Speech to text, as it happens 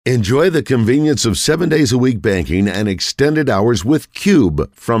Enjoy the convenience of 7 days a week banking and extended hours with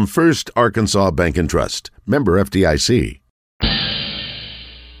Cube from First Arkansas Bank and Trust. Member FDIC.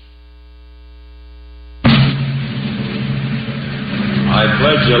 I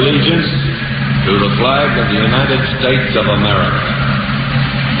pledge allegiance to the flag of the United States of America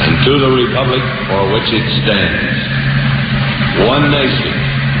and to the republic for which it stands, one nation,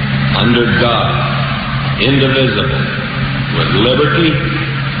 under God, indivisible, with liberty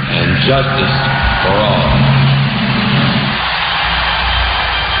and justice for all.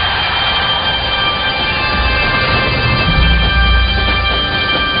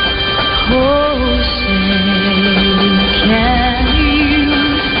 Oh, say, can you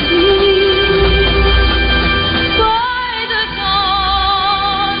see by the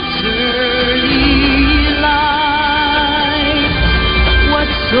dawn's early light what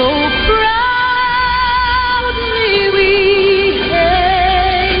so proudly we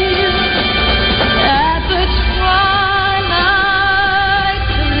hailed at the twilight's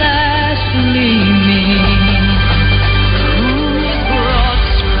last gleaming, whose broad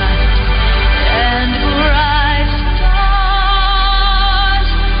stripes and bright stars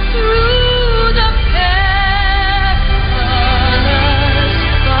through the perilous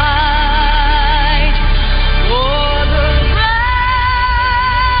fight o'er the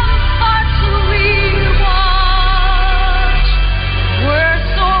ramparts we watched were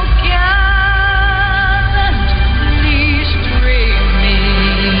so gallantly streaming,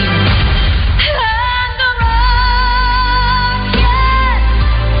 and the rocket's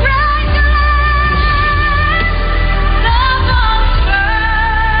bright glare of bombs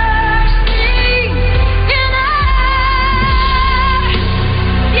bursting in air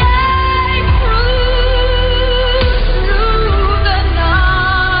gave proof through the night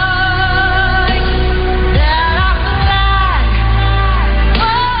that our flag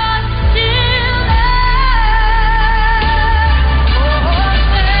was still there. Oh,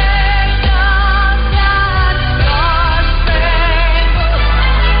 say does that star-spangled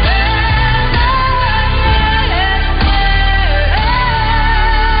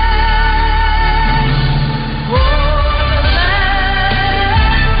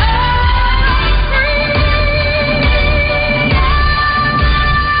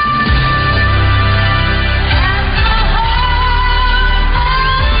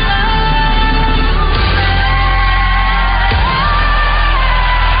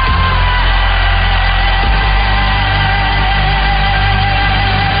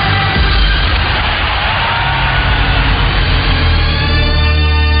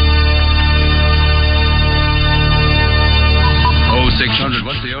Oh, 600.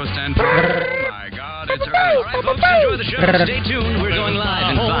 What's the O stand for? Oh, my God, it's early. All right, folks, enjoy the show. Stay tuned. We're going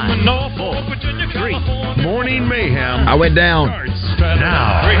live in 5, 4, 3. Morning Mayhem. I went down.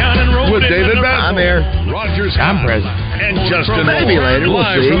 Now, with David Basil. I'm here. Rogers. I'm present. And Justin Maybe Moore. later. We'll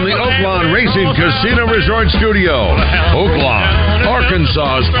Live see. from the Oaklawn Racing Casino Resort Studio. Oaklawn,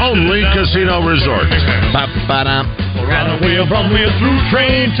 Arkansas's only casino resort.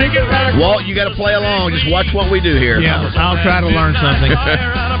 Walt, you got to play along. Just watch what we do here. Yeah, I'll try to learn something.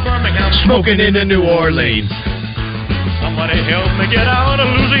 Smoking into New Orleans. Somebody help me get out of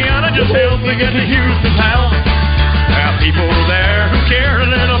Louisiana. Just help me get to Houston town. There are people there who care a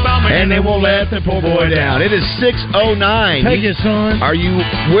little about me, And they won't let the poor boy down. It is 6:09. Take it, son. Are you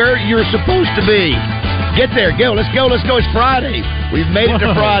where you're supposed to be? Get there. Go. Let's go. Let's go. It's Friday. We've made it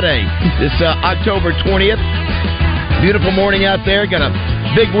to Friday. This October 20th. Beautiful morning out there. Got a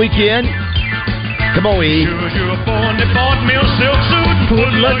big weekend. Come on, E.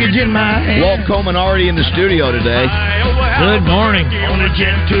 Put luggage in my hand. Walt Coleman already in the studio today. Good morning.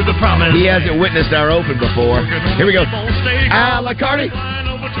 He hasn't witnessed our open before. Here we go. A la carte.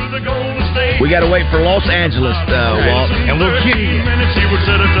 We got to wait for Los Angeles, Walt. And we'll kick you.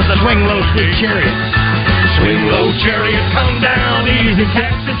 Swing low, sweet chariot. Swing low, chariot, come down easy,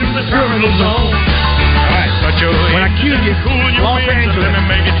 taxi through the terminal zone. When I cue you, Los Angeles. Let me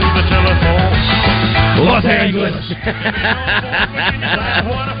make it to the telephone. Los Angeles.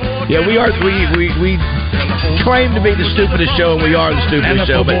 Yeah, we are. We claim to be the stupidest show, and we are the stupidest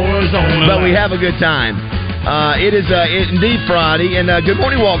show, but we have a good time. It is indeed Friday, and good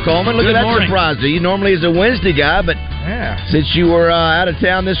morning, Walt Coleman. Look at that surprise to you. Normally he's a Wednesday guy, but since you were out of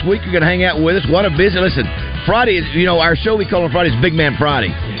town this week, you're going to hang out with us. What a busy, listen, Friday is, our show we call on Friday is Big Man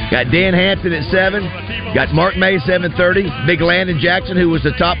Friday. Got Dan Hampton at 7, got Mark May 7:30, Big Landon Jackson, who was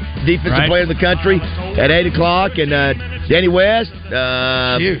the top defensive player in the country, at 8 o'clock, and Danny West,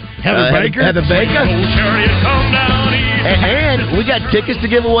 Heather Baker. And we got tickets to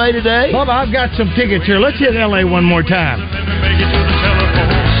give away today. Bob, I've got some tickets here. Let's hit L.A. one more time.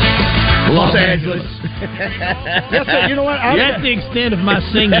 Los Angeles. Yes, sir. You know what? That's the extent of my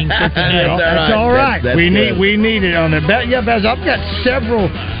singing for today. That's all right. That's we good. need it on there. Yeah, Bez, I've got several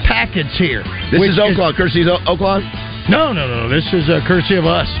packets here. This is Oaklawn. Courtesy of Oaklawn? No. This is courtesy of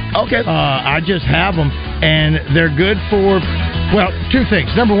us. Okay. I just have them, and they're good for, well, two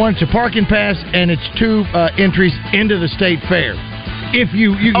things. Number one, it's a parking pass, and it's 2 entries into the state fair. If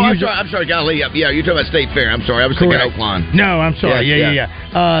you I'm sorry, golly. Yeah, you're talking about State Fair. I'm sorry. I was thinking Oaklawn. No, I'm sorry.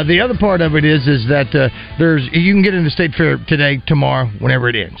 Yeah. The other part of it is that you can get into State Fair today, tomorrow, whenever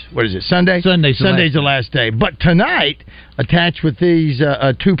it ends. What is it? Sunday? Sunday's the last day. But tonight, attached with these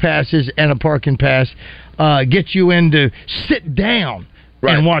 2 passes and a parking pass, gets you in to sit down.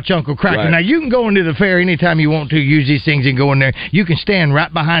 Right. And watch Uncle Cracker. Right. Now, you can go into the fair anytime you want to, use these things and go in there. You can stand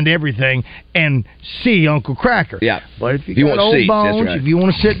right behind everything and see Uncle Cracker. Yeah. But if you got old bones, if you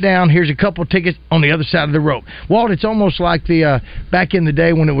want to sit down, here's a couple tickets on the other side of the rope. Walt, it's almost like the back in the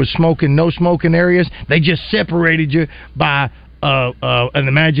day when it was no smoking areas. They just separated you by an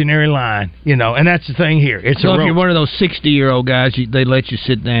imaginary line, and that's the thing here. It's so if you're one of those 60-year-old guys, they let you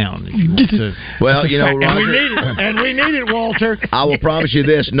sit down if you want to. Well, Roger, and we need it, Walter. I will promise you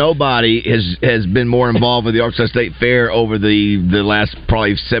this: nobody has been more involved with the Arkansas State Fair over the last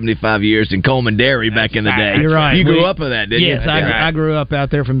probably 75 years than Coleman Dairy back in the day. You're right. You grew up with that, didn't you? Yes, I grew up out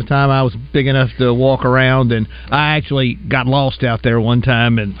there from the time I was big enough to walk around, and I actually got lost out there one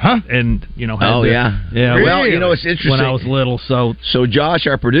time, and yeah. Well, it's interesting when I was little. So Josh,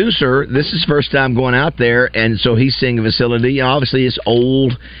 our producer, this is first time going out there, and so he's seeing a facility. Obviously, it's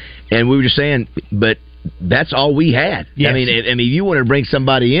old, and we were just saying, but that's all we had. Yes. I mean, you want to bring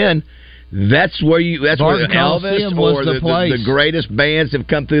somebody in. That's where Elvis or the greatest bands have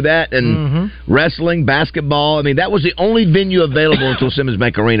come through that, and wrestling, basketball. I mean, that was the only venue available until Simmons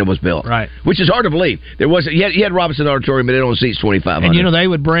Bank Arena was built. Right, which is hard to believe. There wasn't. You had Robinson Auditorium, but it only seats 2,500. And they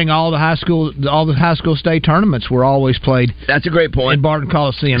would bring all the high school state tournaments were always played. That's a great point. In Barton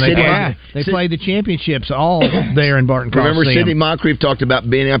Coliseum, they played the championships all there in Barton Coliseum. Remember, Sidney Moncrief talked about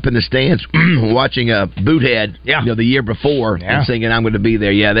being up in the stands watching a Boothead, the year before, and singing "I'm going to be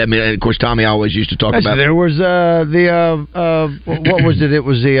there." Yeah, that. Of course, Tommy always used to talk about. There was what was it? It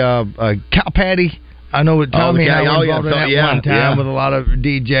was the cow patty. I know Tommy and I were involved in that one time with a lot of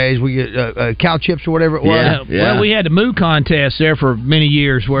DJs. We get cow chips or whatever it was. Yeah. Well, we had the moo contest there for many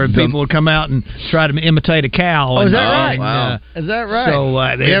years where people would come out and try to imitate a cow. Oh, is that right? Wow. Is that right? So,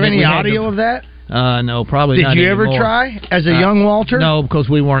 do you have any audio of that? No, probably not. Did you ever anymore. try as a young Walter? No, because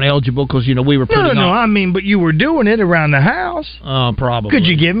we weren't eligible. Because we were putting No. I mean, but you were doing it around the house. Probably. Could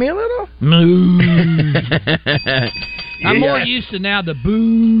you give me a little? Moo. I'm more used to now the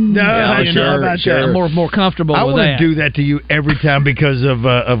boo. No, I'm more comfortable with that. I want to do that to you every time because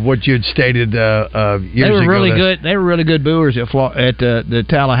of what you had stated years ago. They were really good. They were really good booers at the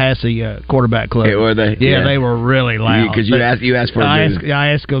Tallahassee quarterback club. Yeah, were they? Yeah, they were really loud. Because you asked for a move.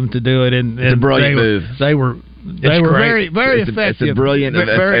 I asked them to do it, and it's a brilliant move. They were very, very effective. It's a brilliant,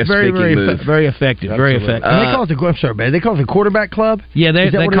 very move. Very effective. Absolutely. Very effective. And they call it I'm sorry, man. They call it the quarterback club. Yeah, they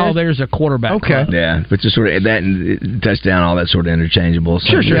call theirs a quarterback club. Yeah, but just sort of that and touchdown, all that sort of interchangeable.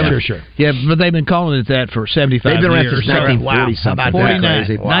 Sure. Yeah, but they've been calling it that for 75 years. They've been around since 1940 something.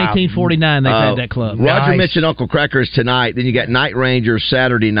 1949 they've had that club. Roger mentioned Uncle Crackers tonight. Then you got Night Rangers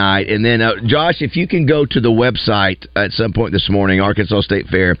Saturday night, and then Josh, if you can go to the website at some point this morning, Arkansas State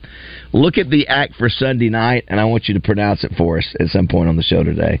Fair. Look at the act for Sunday night, and I want you to pronounce it for us at some point on the show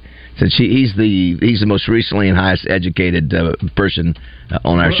today. Since he's the most recently and highest educated person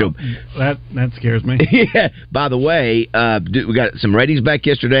on our show. That scares me. Yeah. By the way, we got some ratings back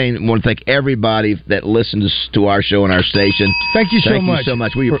yesterday, and I want to thank everybody that listens to our show and our station. Thank you so much.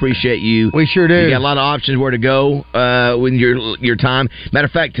 We appreciate you. We sure do. You got a lot of options where to go with your time. Matter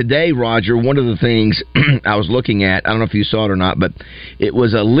of fact, today, Roger, one of the things I was looking at, I don't know if you saw it or not, but it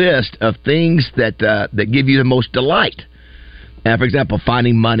was a list of things that give you the most delight. For example,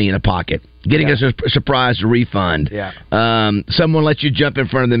 finding money in a pocket, getting a surprise refund. Someone lets you jump in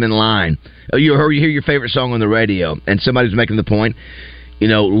front of them in line. You hear your favorite song on the radio, and somebody's making the point.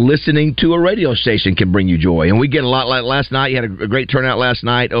 Listening to a radio station can bring you joy. And we get a lot like last night. You had a great turnout last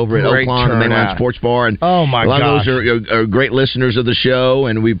night over at Oaklawn, the Mainline Sports Bar. And oh, my God. A lot of those are great listeners of the show,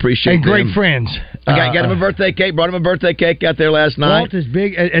 and we appreciate them. And great friends. Got him a birthday cake. Brought him a birthday cake out there last night. Walt, as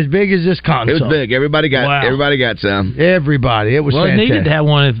big as this console. It was big. Everybody got some. Everybody. It was fantastic. It needed to have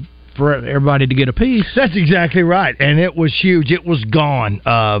one for everybody to get a piece. That's exactly right, and it was huge. It was gone.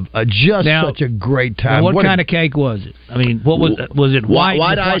 Such a great time. What kind of cake was it? I mean, what was it? White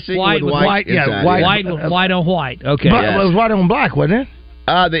icing, white with white. White on white. Okay, but it was white on black, wasn't it?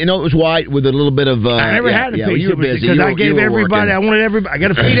 It was white with a little bit of. I never had a piece. You were busy because I gave everybody. Working. I wanted everybody. I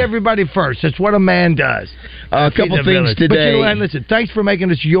got to feed everybody first. That's what a man does. A couple things village. today. But you know what? Listen, thanks for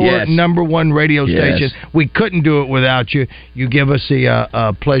making us your number one radio station. We couldn't do it without you. You give us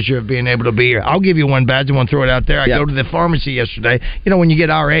the pleasure of being able to be here. I'll give you one badge. I want to throw it out there. I go to the pharmacy yesterday. You know, when you get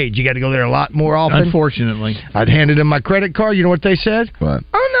our age, you got to go there a lot more often. Unfortunately. I'd handed them my credit card. You know what they said? What?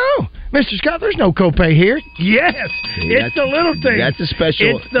 Oh, no. Mr. Scott, there's no copay here. Yes. It's the little thing. That's a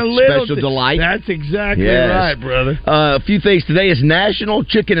special, it's the little special delight. That's exactly right, brother. A few things. Today is National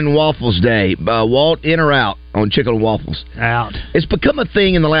Chicken and Waffles Day. Walt, in or out on chicken and waffles? Out. It's become a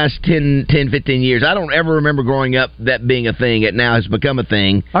thing in the last 10, 15 years. I don't ever remember growing up that being a thing. It now has become a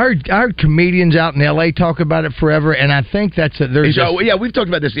thing. I heard comedians out in L.A. talk about it forever, and I think that's we've talked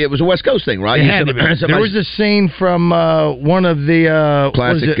about this. It was a West Coast thing, right? There was a scene from one of the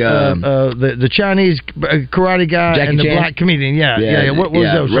classic the Chinese karate guy Jackie and the Chan? black comedian. What was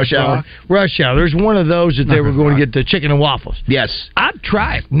those? Rush Hour. Rush Hour. There's one of those that they were going to get the chicken and waffles. Yes. I'd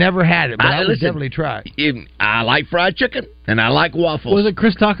try it. Never had it, but I would definitely try it. I like fried chicken and I like waffles. Was it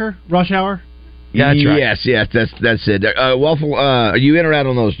Chris Tucker? Rush Hour? That's right. Yes, that's it. Waffle. Are you in or out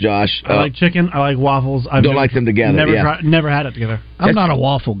on those, Josh? I like chicken. I like waffles. I don't like them together. Never had it together. I'm not a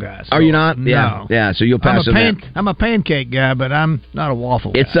waffle guy. So are you not? No. Yeah. So you'll pass on that. I'm a pancake guy, but I'm not a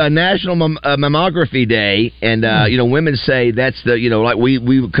waffle guy. It's a National Mammography Day, and women say that's the like we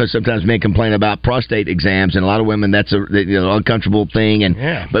because sometimes men complain about prostate exams, and a lot of women that's a uncomfortable thing,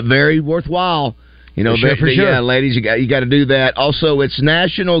 but very worthwhile. For sure. Ladies, you got to do that. Also, it's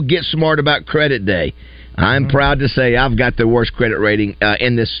National Get Smart About Credit Day. I'm proud to say I've got the worst credit rating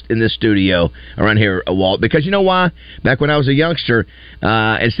in this studio around here, Walt. Because you know why? Back when I was a youngster,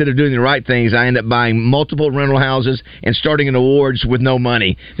 instead of doing the right things, I ended up buying multiple rental houses and starting an awards with no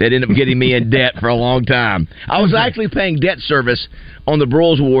money. That ended up getting me in debt for a long time. I was actually paying debt service on the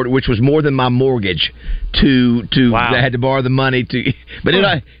Broyles Award, which was more than my mortgage. I had to borrow the money to, but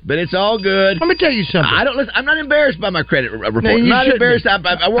it's all good. Let me tell you something. I'm not embarrassed by my credit report. No, I'm not embarrassed.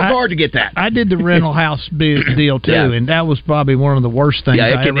 I work hard to get that. I did the rental house deal too, and that was probably one of the worst things I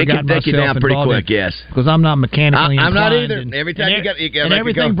ever got myself you down pretty quick. Yes, because I'm not mechanically inclined. I'm not either. Every time you got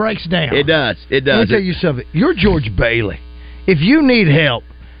everything breaks down. It does. Let me tell you something. You're George Bailey. If you need help,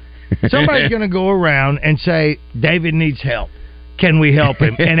 somebody's going to go around and say, David needs help. Can we help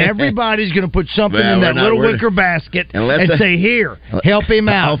him? And everybody's going to put something in that little wicker basket and say, here, help him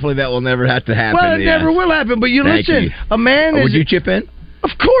out. Hopefully that will never have to happen. Well, it never will happen. But listen, a man is... Would you chip in?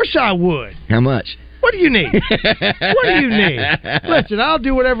 Of course I would. How much? What do you need? What do you need? Listen, I'll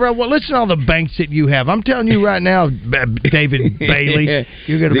do whatever I want. Listen to all the banks that you have. I'm telling you right now, David Bailey,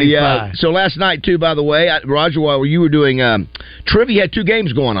 you're going to be fine. So last night, too, by the way, Roger, while you were doing trivia, you had two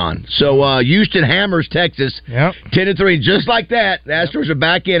games going on. So Houston hammers Texas 10-3. Just like that, the Astros are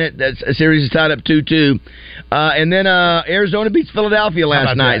back in it. That series is tied up 2-2. And then Arizona beats Philadelphia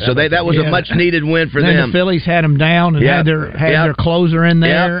last night. So that was a much-needed win for them. The Phillies had them down and had their closer in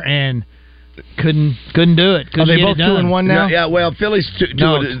there and... Couldn't do it. Are they both 2-1 now? Yeah, well, Phillies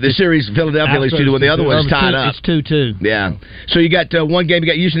the series Philadelphia Phillies 2-1. The other one's tied up. It's 2-2. Yeah. So you got one game. You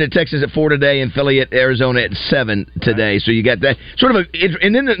got Houston at Texas at 4 today, and Philly at Arizona at 7 today. Right. So you got that sort of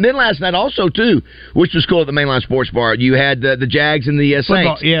and then last night also too, which was cool at the Mainline Sports Bar. You had the Jags and the Saints.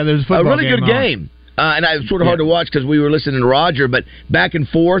 Football. Yeah, there's a football really good game. And it was sort of hard to watch because we were listening to Roger, but back and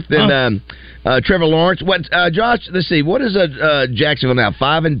forth. And Trevor Lawrence. Josh? Let's see. What is Jacksonville now?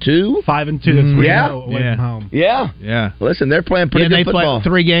 5-2. 5-2. Yeah. Listen, they're playing pretty good football. They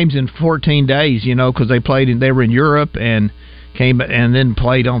played 3 games in 14 days. Because they played. They were in Europe and came and then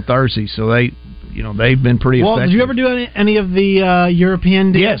played on Thursday. So they've been pretty effective. Did you ever do any of the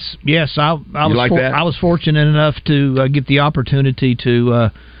European deals? Yes. I was fortunate enough to get the opportunity to.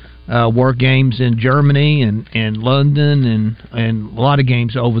 Work games in Germany and London and a lot of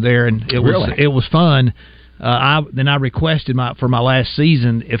games over there, and it was fun. I requested for my last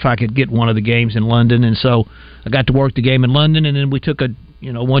season if I could get one of the games in London, and so I got to work the game in London, and then we took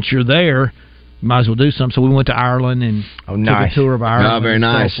once you're there, you might as well do something. So we went to Ireland and took a tour of Ireland. Oh, very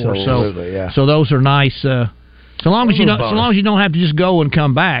nice. So those are nice. So long as you don't have to just go and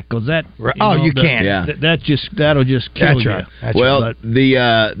come back, because that you can't. That'll just kill you.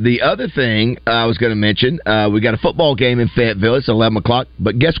 The other thing I was going to mention, we got a football game in Fayetteville. It's 11:00.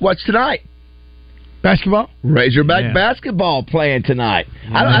 But guess what's tonight? Basketball? Razorback basketball playing tonight.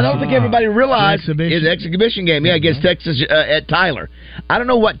 I don't think everybody realized it's an exhibition game. Yeah, against Texas at Tyler. I don't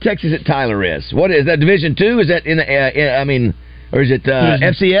know what Texas at Tyler is. What is that? Division II? Is that or is it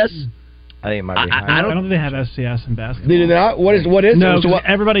FCS? I think it might be. I don't think they have SCS in basketball. Do they not? What is? No, So what?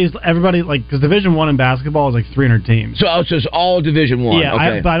 everybody like because Division I in basketball is like 300 teams. So it's all Division I. Yeah,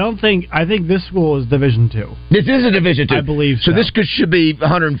 okay. but I don't think. I think this school is Division II. This is a Division II. I believe so. This should be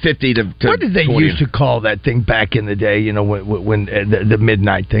 150 to. What did they 20. used to call that thing back in the day? You know, when the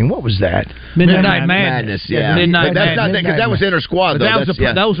midnight thing. What was that? Midnight Madness. Yeah, Midnight that's not because that was inter squad though.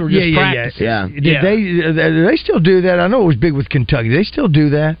 Those were just practice. Yeah. Do they still do that? I know it was big with Kentucky. They still do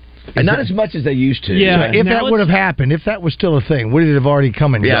that. And not as much as they used to. Yeah, if that would have happened, if that was still a thing, would it have already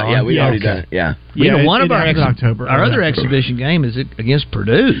come and gone? Yeah, we'd already done it. Yeah. One of our October. Our other exhibition game is against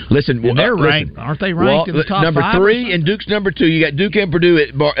Purdue. Listen, and they're ranked. Aren't they ranked in the top number 5 3 and Duke's number 2. You got Duke and Purdue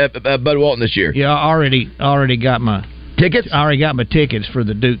at Bud Walton this year. Yeah, I already got my tickets. I already got my tickets for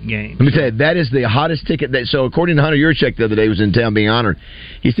the Duke game. Let me tell you, that is the hottest ticket. So according to Hunter Yurchek the other day, was in town being honored.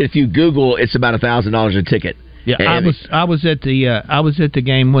 He said if you Google, it's about $1,000 a ticket. Yeah, I was at the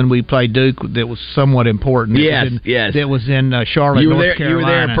game when we played Duke. That was somewhat important. Yes. That was in Charlotte, North Carolina. You were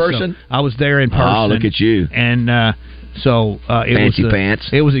there in person. So I was there in person. Oh, look at you! And so it fancy was pants.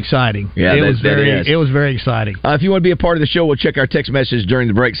 It was exciting. Yeah, it was very exciting. If you want to be a part of the show, we'll check our text message during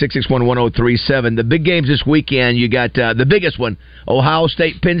the break. 661-1037. The big games this weekend. You got the biggest one: Ohio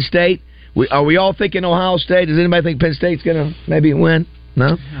State, Penn State. Are we all thinking Ohio State? Does anybody think Penn State's going to maybe win?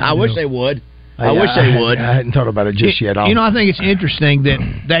 No, I wish they would. I wish they would. I hadn't thought about it just yet. I think it's interesting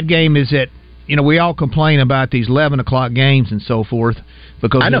that game is at. We all complain about these 11 o'clock games and so forth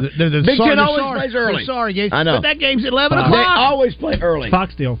because I know. The Big Ten always plays early. Sorry games. I know. But that game's at 11 o'clock. They always play early.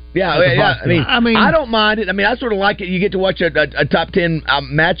 Fox deal. Yeah. I mean, I don't mind it. I mean, I sort of like it. You get to watch a top 10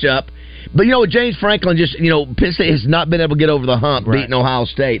 matchup. But, James Franklin just, Penn State has not been able to get over the hump beating Ohio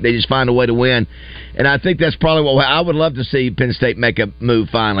State. They just find a way to win. And I think that's probably what I would love to see Penn State make a move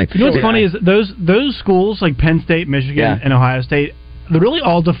finally. What's funny is those schools like Penn State, Michigan, and Ohio State, they're really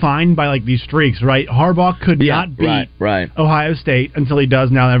all defined by like these streaks, right? Harbaugh could not beat Ohio State until he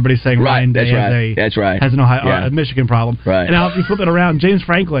does now. Everybody's saying Ryan Day has an Michigan problem. Right. And now if you flip it around, James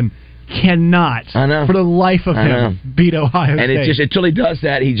Franklin cannot, for the life of him, beat Ohio State. And it's just until he does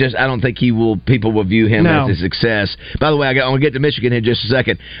that, I don't think people will view him as a success. By the way, I'm going to get to Michigan in just a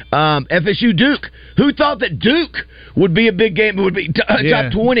second. FSU Duke. Who thought that Duke would be a big game? Would be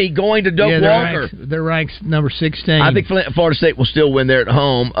top 20 going to Doak Walker? They're ranked number 16. I think Florida State will still win there at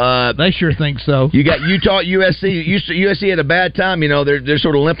home. They sure think so. You got Utah, USC. USC had a bad time. They're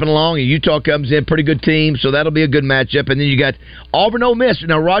sort of limping along, and Utah comes in, pretty good team, so that'll be a good matchup. And then you got Auburn, Ole Miss.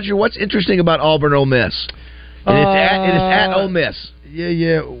 Now, Roger, what's interesting about Auburn, Ole Miss? And it's at Ole Miss.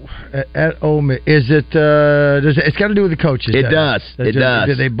 Yeah. At Ole Miss, is it? It's got to do with the coaches. It does. It does.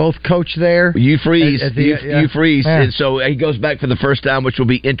 Do they both coach there? You freeze. You freeze, Yeah. and so he goes back for the first time, which will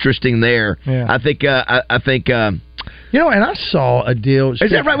be interesting there. Yeah. I think. And I saw a deal. Is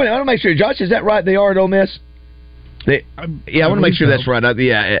that right? Wait, I want to make sure, Josh. Is that right? They are at Ole Miss. I want to make sure that's right.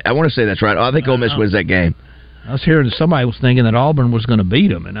 I want to say that's right. I think Ole Miss wins that game. I was hearing somebody was thinking that Auburn was going to beat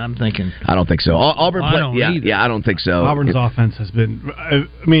them, and I'm thinking I don't think so. Auburn, I don't think so. Auburn's offense has been.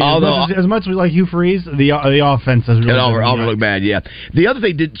 As much like Hugh Freeze, the offense has really. Auburn looked bad. Yeah. The other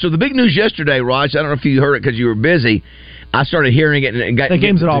thing so the big news yesterday, Raj. I don't know if you heard it because you were busy. I started hearing it and got. That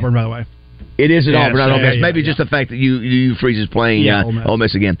game's at Auburn, by the way. It is at Auburn, not Ole Miss. Maybe just the fact that Hugh Freeze is playing Ole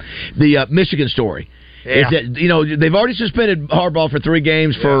Miss again. The Michigan story. Is that they've already suspended Harbaugh for 3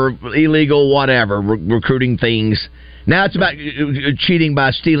 games for illegal whatever recruiting things. Now it's about cheating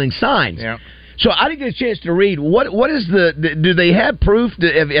by stealing signs. Yeah. So I didn't get a chance to read. What is do they have proof?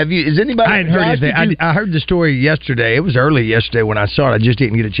 Is anybody? I hadn't heard anything. I heard the story yesterday. It was early yesterday when I saw it. I just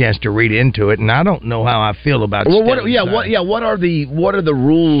didn't get a chance to read into it, and I don't know how I feel about. Well, what are the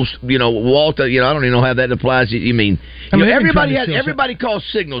rules? Walter. I don't even know how that applies. You mean everybody calls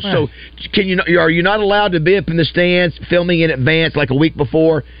signals. So are you not allowed to be up in the stands filming in advance, like a week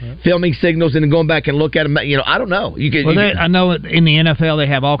before, filming signals and then going back and look at them? I don't know. I know in the NFL they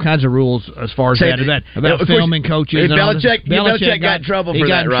have all kinds of rules as far as about filming coaches. Belichick got in trouble for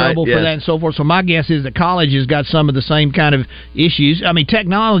that, right? For that and so forth. So my guess is that college has got some of the same kind of issues. I mean,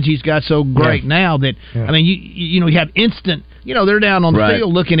 technology's got so great now that you have instant. They're down on the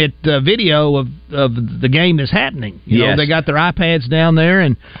field looking at video of the game that's happening. They got their iPads down there,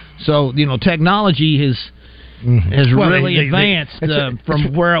 and so technology has really advanced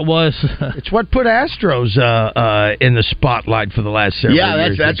from where it was. It's what put Astros in the spotlight for the last several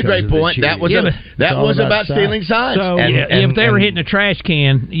years. Yeah, that's a great point. That was about stealing signs. So, if they were hitting a trash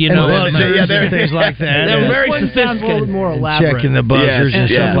can, things like that. They were very sophisticated. Sounds a little bit more elaborate. Checking the buzzers and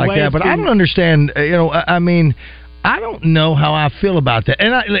stuff like that. But I don't understand. I don't know how I feel about that.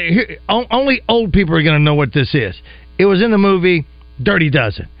 And only old people are going to know what this is. It was in the movie Dirty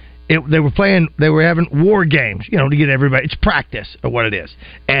Dozen. they were having war games, to get everybody. It's practice or what it is.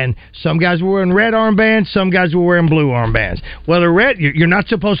 And some guys were wearing red armbands, some guys were wearing blue armbands. Well, the red, you're not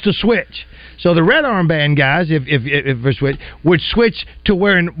supposed to switch. So the red armband guys, if they switch, would switch to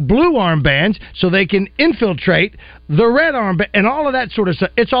wearing blue armbands so they can infiltrate the red armband and all of that sort of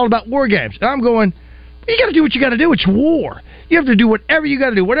stuff. It's all about war games. And I'm going, you got to do what you got to do. It's war. You have to do whatever you got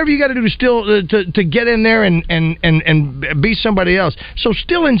to do. Whatever you got to do to still to get in there and be somebody else. So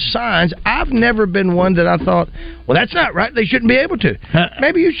still in signs, I've never been one that I thought, well, that's not right. They shouldn't be able to.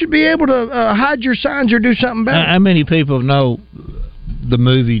 Maybe you should be able to hide your signs or do something better. How many people know the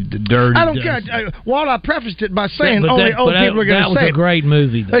movie The Dirty I don't care. Walt, I prefaced it by saying only old people are going to say it. That was a great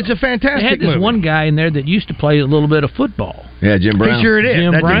movie, though. It's a fantastic movie. They had this one guy in there that used to play a little bit of football. Yeah, Jim Brown. He sure did.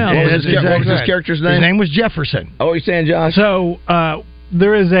 Jim Brown. What was his character's name? His name was Jefferson. Oh, you're saying, Josh? So,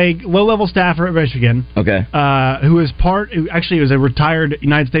 there is a low-level staffer at Michigan. Okay. Who actually was a retired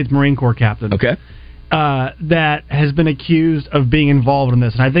United States Marine Corps captain. Okay. That has been accused of being involved in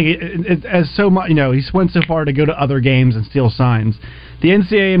this, and I think it as so much. He went so far to go to other games and steal signs. The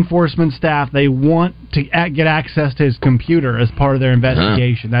NCAA enforcement staff, they want to get access to his computer as part of their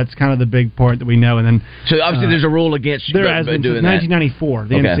investigation. That's kind of the big part that we know. And then, so obviously, there's a rule against there has been doing since 1994.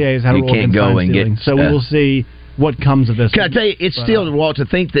 The okay. NCAA has had a rule against sign stealing. So we will see what comes of this. Can I tell you, it's still, Walt, to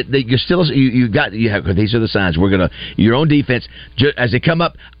think that you're still you have these are the signs. We're gonna your own defense as they come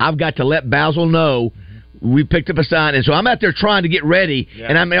up. I've got to let Basil know. We picked up a sign, and so I'm out there trying to get ready,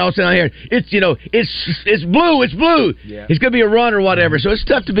 and I'm all of a sudden here. It's blue, it's blue. Yeah. It's going to be a run or whatever. So it's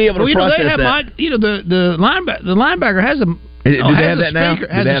tough to be able to process that. The linebacker has a. Do they have that now?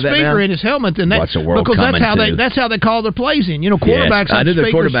 Has a speaker in his helmet, and that's how they call their plays in. Quarterbacks. Yes, I knew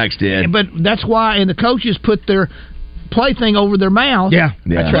the quarterbacks did, but that's why, and the coaches put their play thing over their mouth. Yeah,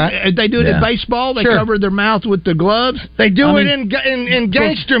 that's right. They do it in baseball. They cover their mouth with the gloves. They do it in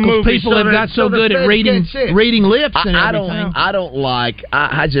gangster movies. People have got so good at reading lips and everything.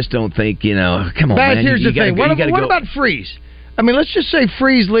 I just don't think, come on, man. Here's the thing. What about Freeze? I mean, let's just say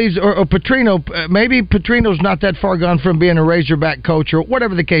Freeze leaves, or Petrino. Maybe Petrino's not that far gone from being a Razorback coach, or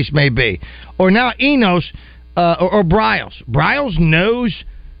whatever the case may be. Or now Enos or Bryles. Bryles knows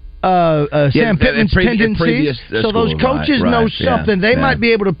Sam Pittman's tendencies, so those coaches know something. They might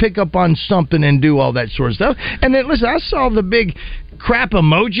be able to pick up on something and do all that sort of stuff. And then, listen, I saw the big crap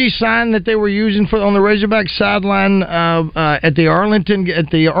emoji sign that they were using on the Razorback sideline at the Arlington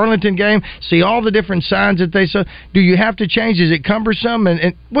game. See all the different signs that they saw. Do you have to change? Is it cumbersome?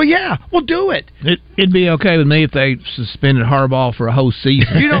 And well, yeah, we'll do it. It'd be okay with me if they suspended Harbaugh for a whole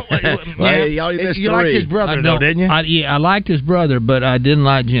season. You don't. You liked his brother, though, didn't you? I liked his brother, but I didn't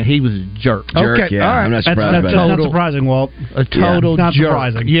like. He was a jerk. Okay, yeah, all right. I'm not surprised. That's not surprising, Walt. A total not jerk.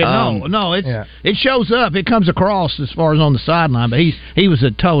 Surprising. Yeah, it shows up. It comes across as far as on the sideline, but he was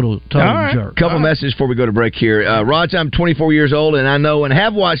a total jerk. Couple messages before we go to break here. Rod, I'm 24 years old, and I know and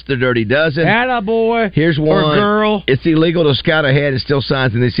have watched The Dirty Dozen. Attaboy. Here's one. Or girl. It's illegal to scout ahead and steal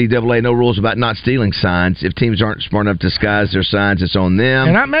signs in the NCAA. No rules about not stealing signs. If teams aren't smart enough to disguise their signs, it's on them.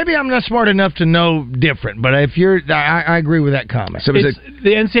 And maybe I'm not smart enough to know different, but if you're, I agree with that comment. The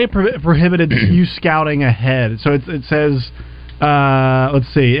NCAA prohibited you scouting ahead. So it says,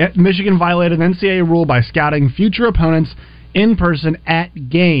 let's see, Michigan violated an NCAA rule by scouting future opponents in person at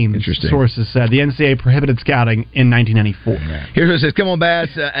games. Interesting. Sources said the NCAA prohibited scouting in 1994. Here's what it says. Come on, Bass,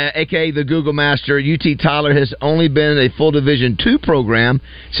 a.k.a. the Google Master. UT Tyler has only been a full Division II program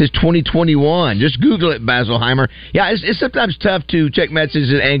since 2021. Just Google it, Basilheimer. Yeah, it's sometimes tough to check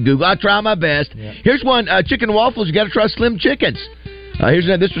messages and Google. I try my best. Yeah. Here's one. Chicken and waffles. You got to try Slim Chickens.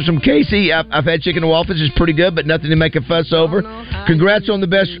 This was from Casey. I've had chicken and waffles. It's pretty good, but nothing to make a fuss over. Congrats on the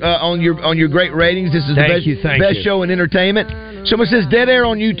best on your great ratings. This is the best show in entertainment. Someone says dead air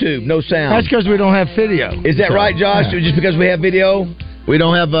on YouTube, no sound. That's because we don't have video. Is that right, Josh? Yeah. Just because we have video, we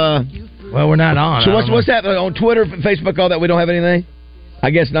don't have. Well, we're not on. So what's that on Twitter, Facebook, all that? We don't have anything.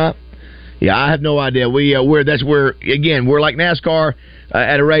 I guess not. Yeah, I have no idea. We're like NASCAR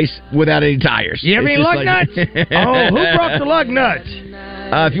at a race without any tires. You have any lug nuts? Oh, who brought the lug nuts?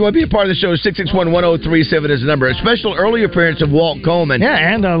 If you want to be a part of the show, 661-1037 is the number. A special early appearance of Walt Coleman.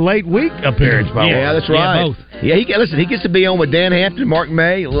 Yeah, and a late week appearance by Walt. Yeah, that's right. Yeah, both. Yeah, he gets to be on with Dan Hampton, Mark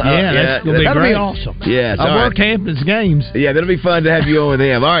May. That'll be awesome. Yeah, I worked Hampton's games. Yeah, that'll be fun to have you on with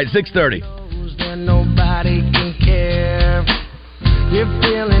them. All right, 6:30. Nobody can care. You're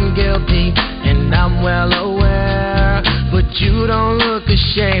feeling guilty, and I'm well aware. But you don't look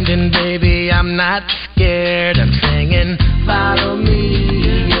ashamed, and baby, I'm not scared. I'm singing, follow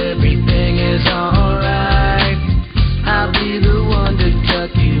me, everything is alright. I'll be the one to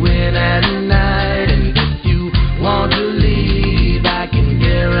tuck you in at night. And if you want to leave, I can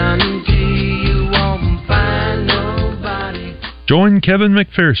guarantee Join Kevin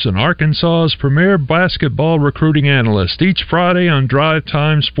McPherson, Arkansas's premier basketball recruiting analyst, each Friday on Drive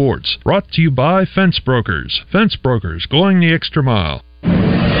Time Sports. Brought to you by Fence Brokers. Fence Brokers, going the extra mile.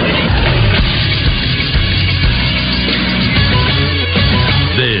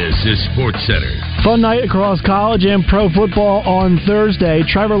 This is Sports Center. Fun night across college and pro football on Thursday.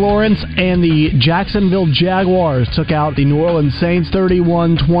 Trevor Lawrence and the Jacksonville Jaguars took out the New Orleans Saints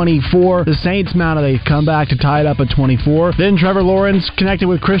 31-24. The Saints mounted a comeback to tie it up at 24. Then Trevor Lawrence connected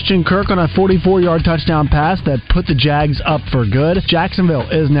with Christian Kirk on a 44-yard touchdown pass that put the Jags up for good. Jacksonville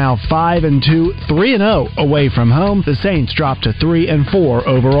is now 5-2, 3-0 away from home. The Saints dropped to 3-4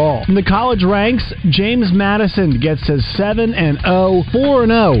 overall. In the college ranks, James Madison gets his 7-0,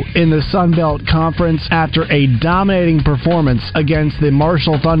 4-0 in the Sun Belt Conference after a dominating performance against the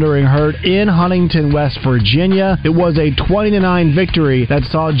Marshall Thundering Herd in Huntington, West Virginia. It was a 20-9 victory that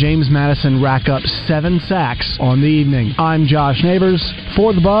saw James Madison rack up 7 sacks on the evening. I'm Josh Neighbors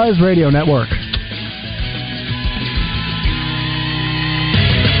for the Buzz Radio Network.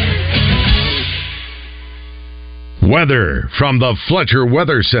 Weather from the Fletcher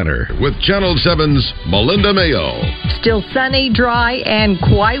Weather Center with Channel 7's Melinda Mayo. Still sunny, dry, and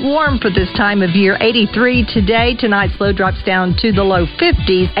quite warm for this time of year. 83 today. Tonight's low drops down to the low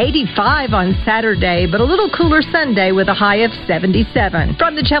 50s. 85 on Saturday, but a little cooler Sunday with a high of 77.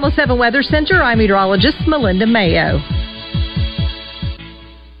 From the Channel 7 Weather Center, I'm meteorologist Melinda Mayo.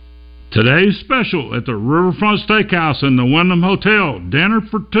 Today's special at the Riverfront Steakhouse in the Wyndham Hotel. Dinner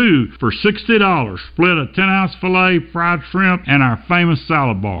for 2 for $60. Split a 10-ounce filet, fried shrimp, and our famous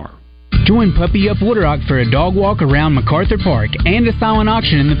salad bar. Join Puppy Up Woodrock for a dog walk around MacArthur Park and a silent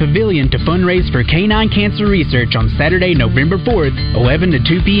auction in the pavilion to fundraise for canine cancer research on Saturday, November 4th, 11 to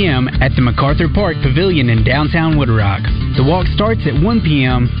 2 p.m. at the MacArthur Park Pavilion in downtown Woodrock. The walk starts at 1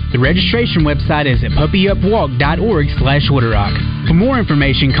 p.m. The registration website is at puppyupwalk.org/Woodrock. For more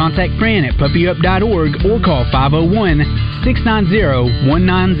information, contact Fran at puppyup.org or call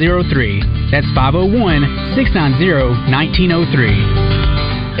 501-690-1903. That's 501-690-1903.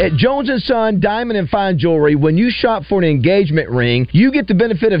 At Jones & Son Diamond and Fine Jewelry, when you shop for an engagement ring, you get the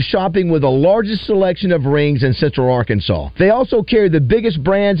benefit of shopping with the largest selection of rings in Central Arkansas. They also carry the biggest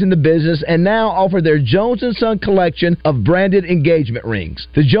brands in the business and now offer their Jones & Son collection of branded engagement rings.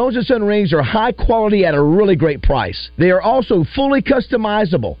 The Jones & Son rings are high quality at a really great price. They are also fully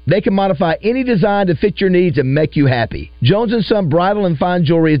customizable. They can modify any design to fit your needs and make you happy. Jones & Son Bridal and Fine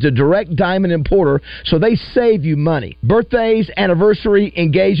Jewelry is a direct diamond importer, so they save you money. Birthdays, anniversary,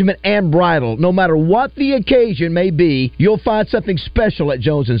 engagement, and bridal. No matter what the occasion may be, you'll find something special at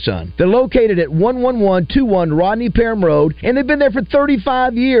Jones & Son. They're located at 11121 Rodney Parham Road, and they've been there for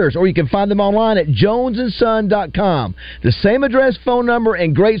 35 years, or you can find them online at jonesandson.com. The same address, phone number,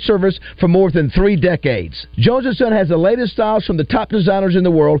 and great service for more than 3 decades. Jones & Son has the latest styles from the top designers in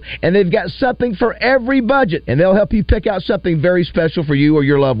the world, and they've got something for every budget, and they'll help you pick out something very special for you or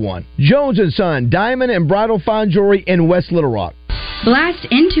your loved one. Jones & Son, Diamond and Bridal Fine Jewelry in West Little Rock. Blast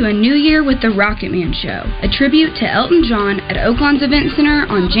into a new year with the Rocket Man Show, a tribute to Elton John at Oaklawn's Event Center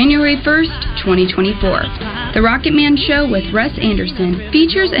on January 1st, 2024. The Rocket Man Show with Russ Anderson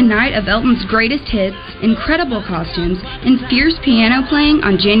features a night of Elton's greatest hits, incredible costumes, and fierce piano playing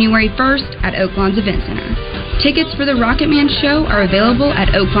on January 1st at Oaklawn's Event Center. Tickets for the Rocket Man Show are available at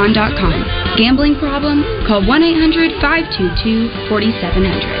oaklawn.com. Gambling problem? Call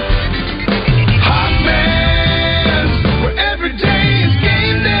 1-800-522-4700.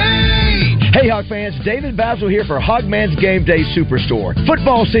 Hey, Hog fans, David Basil here for Hogman's Game Day Superstore.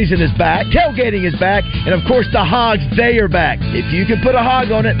 Football season is back, tailgating is back, and of course the Hogs, they are back. If you can put a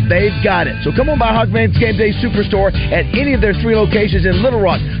hog on it, they've got it. So come on by Hogman's Game Day Superstore at any of their 3 locations in Little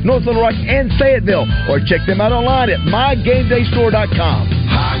Rock, North Little Rock, and Fayetteville, or check them out online at mygamedaystore.com.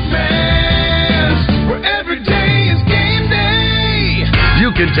 Hogman's, where every day is game day.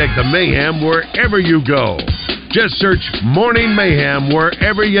 You can take the Mayhem wherever you go. Just search Morning Mayhem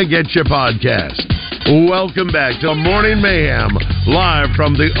wherever you get your podcast. Welcome back to Morning Mayhem, live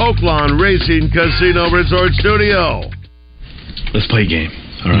from the Oaklawn Racing Casino Resort Studio. Let's play a game,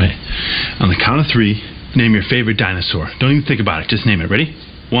 all right? On the count of 3, name your favorite dinosaur. Don't even think about it. Just name it. Ready?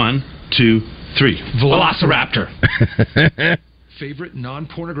 1, 2, 3. Velociraptor. Favorite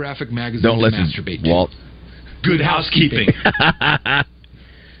non-pornographic magazine Don't to listen, masturbate to? Walt. Good Housekeeping.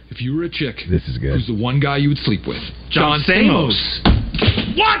 If you were a chick, this is good. Who's the one guy you would sleep with? John Stamos.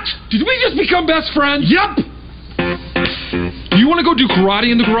 What? Did we just become best friends? Yup. You want to go do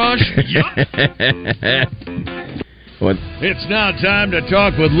karate in the garage? Yup. What? It's now time to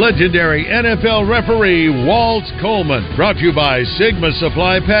talk with legendary NFL referee Walt Coleman. Brought to you by Sigma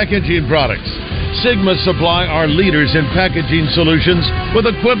Supply Packaging Products. Sigma Supply are leaders in packaging solutions with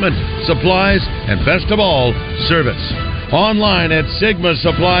equipment, supplies, and best of all, service. Online at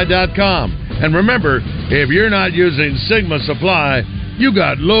SigmaSupply.com. And remember, if you're not using Sigma Supply, you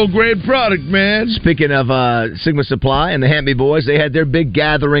got low-grade product, man. Speaking of Sigma Supply and the Hamby Boys, they had their big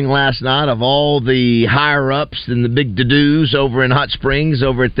gathering last night of all the higher-ups and the big to-dos over in Hot Springs,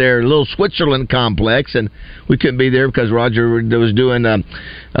 over at their little Switzerland complex. And we couldn't be there because Roger was doing,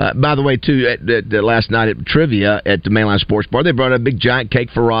 by the way, too, last night at Trivia at the Mainline Sports Bar, they brought a big giant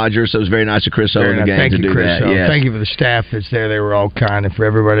cake for Roger, so it was very nice of Chris O and the gang to do Chris that. Yes. Thank you for the staff that's there. They were all kind, and for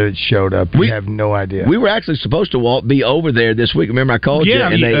everybody that showed up. We have no idea. We were actually supposed to be over there this week. Remember, I called you,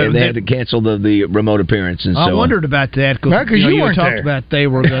 and they had to cancel the remote appearance. And I wondered about that because you weren't talked about they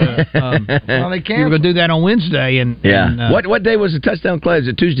were going to you were going to do that on Wednesday. And what day was the touchdown play? Is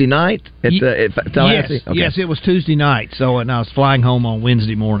it Tuesday night at Tallahassee? Yes, yes, it was Tuesday night. So and I was flying home on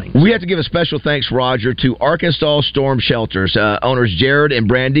Wednesday morning. We have to give a special thanks, Roger, to Arkansas Storm Shelters owners Jared and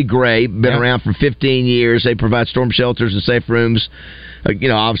Brandy Gray. Been around for 15 years. They provide storm shelters and safe rooms.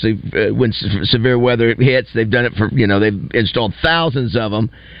 Obviously, when severe weather hits, they've done it for, they've installed thousands of them.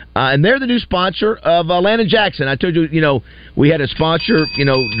 And they're the new sponsor of Landon Jackson. I told you, we had a sponsor,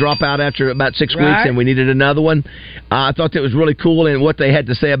 drop out after about 6 weeks, and we needed another one. I thought that was really cool, and what they had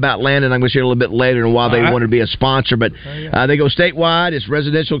to say about Landon, I'm going to share a little bit later and why they wanted to be a sponsor. But they go statewide. It's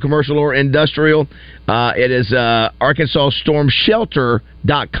residential, commercial, or industrial. It is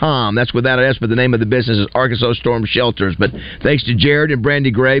ArkansasStormShelter.com. That's without an S, but the name of the business is Arkansas Storm Shelters. But thanks to Jared and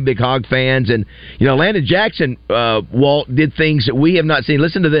Brandy Gray, big Hog fans. And, Landon Jackson, Walt, did things that we have not seen.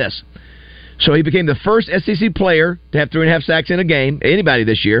 Listen to this. So he became the first SEC player to have 3.5 sacks in a game, anybody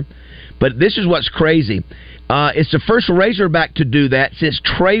this year. But this is what's crazy. It's the first Razorback to do that since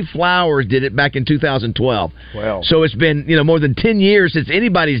Trey Flowers did it back in 2012. Wow. So it's been, more than 10 years since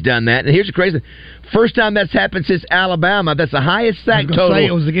anybody's done that. And here's the crazy thing. First time that's happened since Alabama. That's the highest sack total. It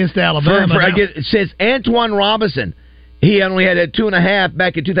was against Alabama. Since Antoine Robinson. He only had 2.5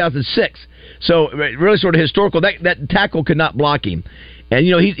 back in 2006. So really sort of historical. That tackle could not block him. And,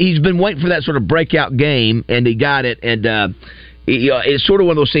 he's been waiting for that sort of breakout game, and he got it. And it's sort of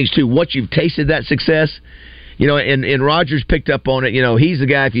one of those things, too. Once you've tasted that success, and Rodgers picked up on it. He's the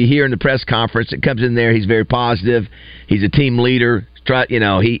guy, if you hear in the press conference, that comes in there, he's very positive. He's a team leader.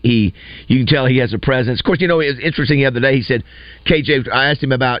 You can tell he has a presence. Of course, it was interesting the other day. He said, KJ, I asked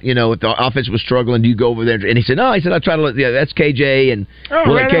him about, if the offense was struggling, do you go over there? And he said, no. He said, I try to that's KJ, and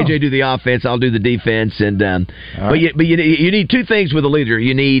we'll let KJ do the offense. I'll do the defense. And but you need two things with a leader.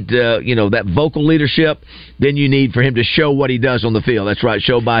 You need that vocal leadership. Then you need for him to show what he does on the field. That's right,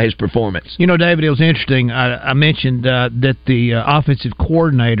 show by his performance. David, it was interesting. I mentioned that the offensive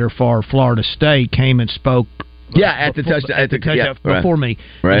coordinator for Florida State came and spoke. At the touchdown before me.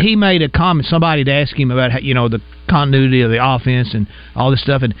 Right. He made a comment. Somebody had asked him about the continuity of the offense and all this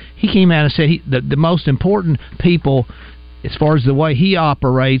stuff, and he came out and said the most important people, as far as the way he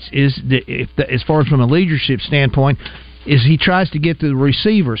operates, is as far as from a leadership standpoint, is he tries to get the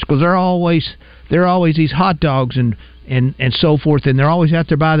receivers because they're always these hot dogs and so forth, and they're always out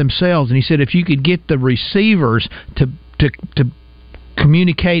there by themselves. And he said if you could get the receivers to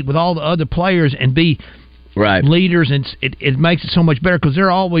communicate with all the other players and be leaders, and it makes it so much better because they're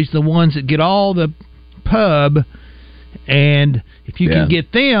always the ones that get all the pub, and if you can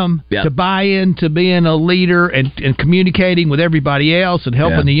get them to buy into being a leader and communicating with everybody else and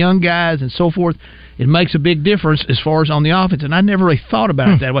helping the young guys and so forth, it makes a big difference as far as on the offense. And I never really thought about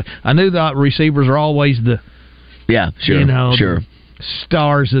it that way. I knew the receivers are always the the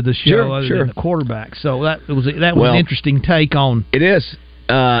stars of the show other than the quarterback. So that was an interesting take on it. Is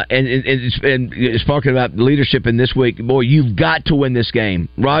and it's talking about leadership in this week. Boy, you've got to win this game,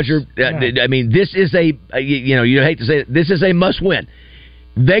 Roger. I mean, this is you hate to say it, this is a must-win.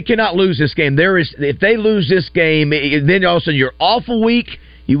 They cannot lose this game. If they lose this game, then all of a sudden you're off a week.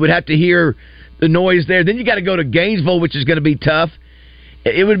 You would have to hear the noise there. Then you got to go to Gainesville, which is going to be tough.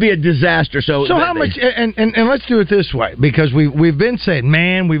 It would be a disaster. So how much? And let's do it this way, because we've been saying,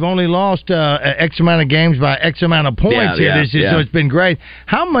 man, we've only lost X amount of games by X amount of points here this year, so it's been great.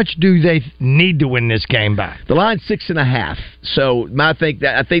 How much do they need to win this game by? The line's 6.5. So I think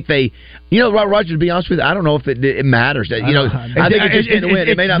they. Roger, to be honest with you, I don't know if it matters. I think it's just going to win.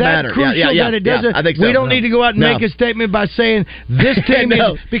 It may not matter. That it doesn't. I think so. We don't need to go out and make a statement by saying this team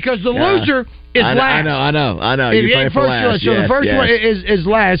is, because the loser is last. I know. You're playing for last. So the first one is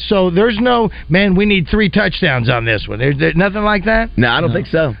last. So there's no, man, we need 3 touchdowns on this one. There's nothing like that? No, I don't think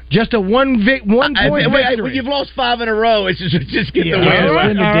so. Just a one point victory. When you've lost 5 in a row, it's just get the win.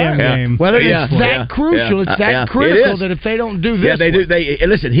 Win the damn game. Whether it's that crucial, it's that critical that if they don't don't do this. Yeah, they do. They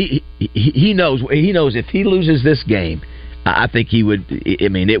listen. He knows. He knows if he loses this game, I think he would. I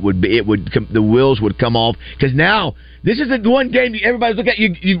mean, it would. The wheels would come off because now this is the one game everybody's looking at.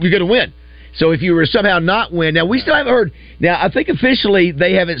 You're going to win. So if you were somehow not win, now we still haven't heard. Now I think officially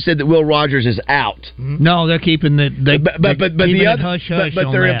they haven't said that Will Rogers is out. No, they're keeping the. But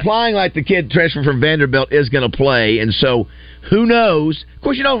they're implying like the kid transferred from Vanderbilt is going to play, and so who knows? Of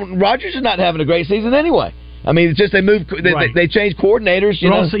course, Rogers is not having a great season anyway. I mean, it's just they change coordinators.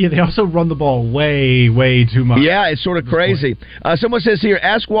 They also run the ball way too much. Yeah, it's sort of crazy. Someone says here,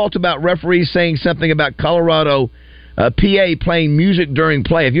 ask Walt about referees saying something about Colorado. PA playing music during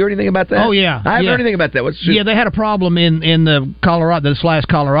play. Have you heard anything about that? Oh yeah, I haven't heard anything about that. They had a problem in the this last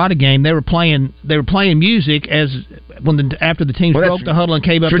Colorado game. They were playing music after the teams broke the huddle and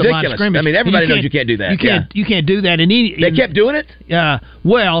came up to the line of scrimmage. I mean, everybody knows you can't do that. You can't do that. They kept doing it.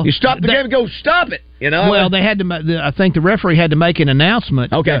 Well, you stop the game and go stop it. Well, they had to. I think the referee had to make an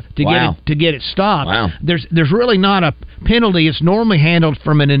announcement. To get it stopped. Wow. There's really not a penalty. It's normally handled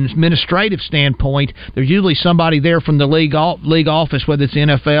from an administrative standpoint. There's usually somebody there from the league office, whether it's the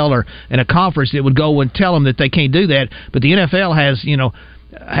NFL or in a conference, that would go and tell them that they can't do that. But the NFL has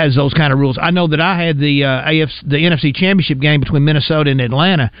those kind of rules. I know that I had the NFC Championship game between Minnesota and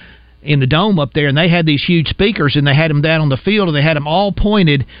Atlanta in the dome up there, and they had these huge speakers, and they had them down on the field, and they had them all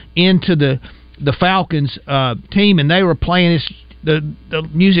pointed into the Falcons team, and they were playing this. The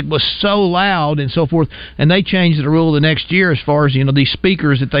music was so loud and so forth, and they changed the rule the next year as far as these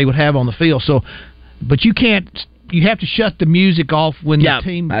speakers that they would have on the field. So, but you can't. You have to shut the music off when the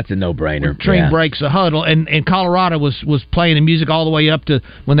team. That's a no-brainer. Breaks the huddle, and Colorado was playing the music all the way up to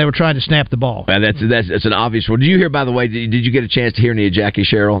when they were trying to snap the ball. That's an obvious rule. Did you hear? By the way, did you get a chance to hear any of Jackie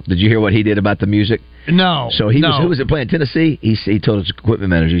Sherrill? Did you hear what he did about the music? No. So who was it playing? Tennessee. He told his equipment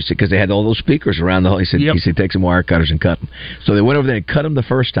manager, he said, because they had all those speakers around the hall. He said take some wire cutters and cut them. So they went over there and cut them the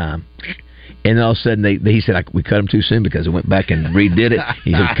first time. And then all of a sudden, he said, we cut them too soon because they went back and redid it.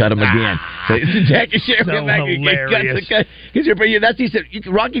 He said, cut them again. So Jackie Sherrill went back and cut. He said,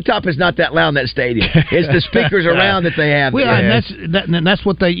 Rocky Top is not that loud in that stadium. It's the speakers around that they have. Well, and that's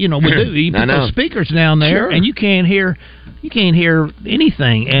what they would do. You put those speakers down there, and you can't hear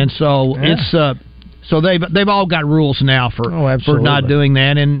anything. And so it's so they've all got rules now for not doing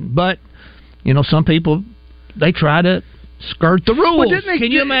that. But some people they try to skirt the rules. Well,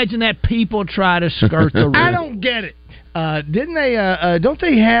 can you imagine that people try to skirt the rules? I don't get it. Didn't they? Don't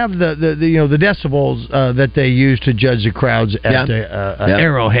they have the decibels that they use to judge the crowds at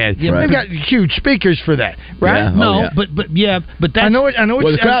Arrowhead? Yeah, they've got huge speakers for that, right? But that's I know.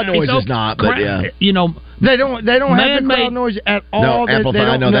 Well, the crowd noise is not, but they don't have the crowd noise at all. No,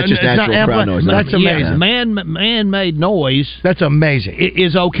 amplified. No, that's just natural crowd noise. That's amazing. Man-made noise. That's amazing.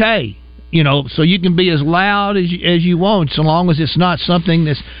 Is okay. So you can be as loud as you want, so long as it's not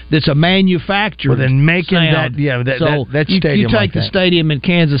something that's a manufactured. Well, then making sound. that stadium. You take the stadium in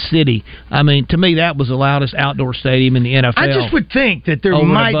Kansas City. I mean, to me, that was the loudest outdoor stadium in the NFL. I just would think that there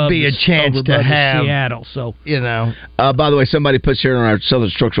might be a chance to have Seattle. So By the way, somebody puts here on our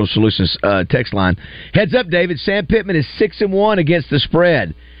Southern Structural Solutions text line. Heads up, David. Sam Pittman is 6-1 against the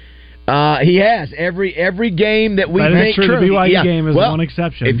spread. He has every game that we think true. The BYU game is one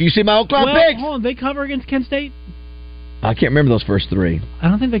exception. If you see my Oklahoma picks, hold on, they cover against Kent State. I can't remember those first three. I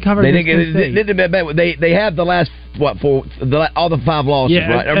don't think they covered against Kent State. They have the last all the 5 losses,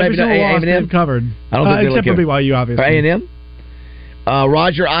 right? Or maybe A&M covered. I don't think except for BYU, obviously. A&M.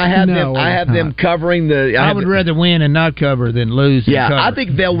 Roger, I have them covering the. I would rather win and not cover than lose. Yeah, and cover. I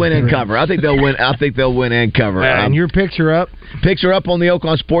think they'll win and cover. I think they'll win and cover. And your picks are up. Picks are up on the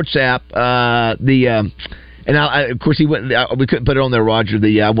Oklahoma Sports app. And of course he went. We couldn't put it on there, Roger.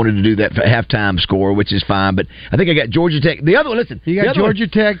 I wanted to do that for halftime score, which is fine. But I think I got Georgia Tech. The other one, listen, you got Georgia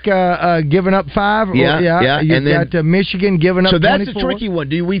Tech giving up 5. Yeah. You've got Michigan giving up. So that's 24. a tricky one.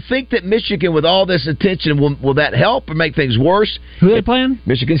 Do we think that Michigan, with all this attention, will that help or make things worse? Who are they playing?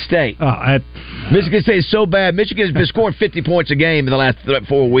 Michigan State. Michigan State is so bad. Michigan has been scoring 50 points a game in the last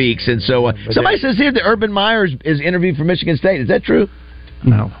 4 weeks, and so somebody says here that Urban Meyer is interviewed for Michigan State. Is that true?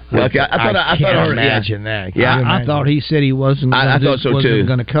 No. Okay, I thought imagine that. Yeah, I thought he said he wasn't. I thought so too.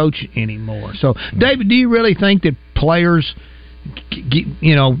 Going to coach anymore. So, David, do you really think that players,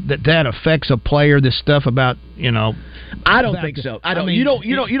 that affects a player? This stuff about I don't think so. I don't. You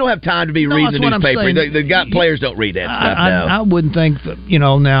don't have time to be reading the newspaper. The players don't read that stuff. I wouldn't think that.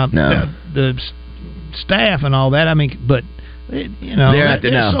 Now the staff and all that. I mean, but.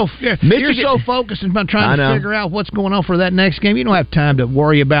 You're so focused on trying to figure out what's going on for that next game. You don't have time to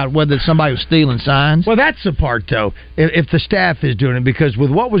worry about whether somebody was stealing signs. Well, that's the part, though, if the staff is doing it, because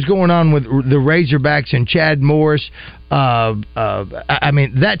with what was going on with the Razorbacks and Chad Morris, I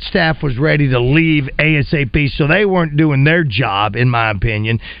mean, that staff was ready to leave ASAP, so they weren't doing their job, in my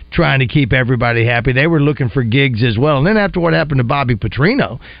opinion, trying to keep everybody happy. They were looking for gigs as well. And then after what happened to Bobby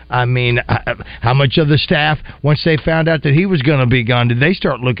Petrino, I mean, how much of the staff, once they found out that he was going to be gone, did they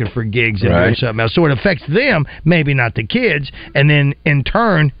start looking for gigs and doing something else? So it affects them, maybe not the kids, and then in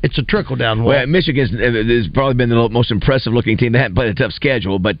turn, it's a trickle-down. Well, Michigan's has probably been the most impressive-looking team. They haven't played a tough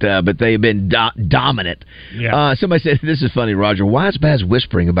schedule, but they've been dominant. Yeah. Somebody said, this is funny, Roger, why is Baz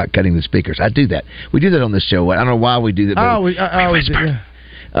whispering about cutting the speakers? I do that. We do that on this show. I don't know why we do that. We whisper.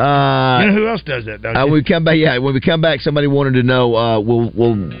 You know who else does that? Don't we come back. Yeah, when we come back, somebody wanted to know. Will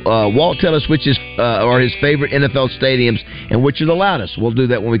Walt tell us which are his favorite NFL stadiums and which are the loudest? We'll do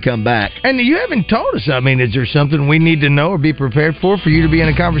that when we come back. And you haven't told us. I mean, is there something we need to know or be prepared for you to be in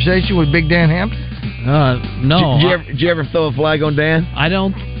a conversation with Big Dan Hampton? No. Did you ever throw a flag on Dan? I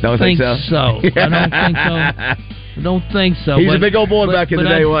don't think so. I don't think so. I don't think so. He's a big old boy back in the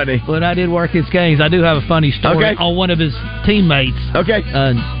day, wasn't he? But I did work his games. I do have a funny story on one of his teammates. Okay.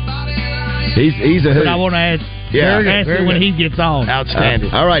 He's a hoot. But I want to ask him when he gets on.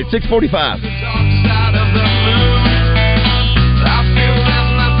 Outstanding. All right, 6:45.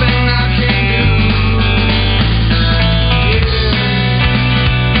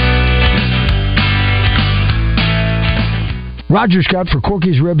 Roger Scott for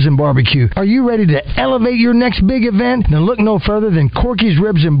Corky's Ribs and Barbecue. Are you ready to elevate your next big event? Then look no further than Corky's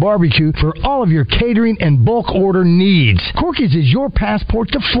Ribs and Barbecue for all of your catering and bulk order needs. Corky's is your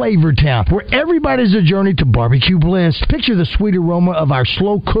passport to Flavor Town, where everybody's a journey to barbecue bliss. Picture the sweet aroma of our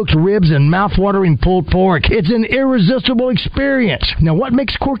slow-cooked ribs and mouth-watering pulled pork. It's an irresistible experience. Now, what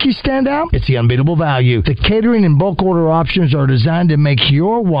makes Corky's stand out? It's the unbeatable value. The catering and bulk order options are designed to make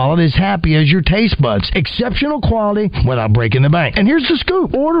your wallet as happy as your taste buds. Exceptional quality without breaking the bank. And here's the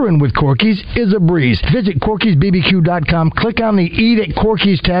scoop. Ordering with Corky's is a breeze. Visit Corky'sBBQ.com. Click on the Eat at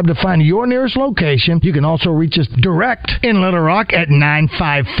Corky's tab to find your nearest location. You can also reach us direct in Little Rock at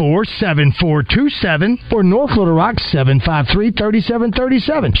 954-7427 or North Little Rock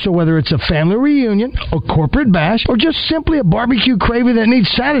 753-3737. So whether it's a family reunion, a corporate bash, or just simply a barbecue craving that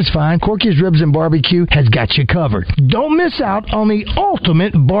needs satisfying, Corky's Ribs and Barbecue has got you covered. Don't miss out on the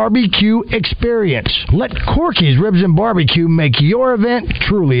ultimate barbecue experience. Let Corky's Ribs and Barbecue make your event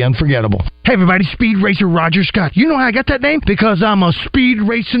truly unforgettable. Hey everybody, Speed Racer Roger Scott. You know how I got that name? Because I'm a speed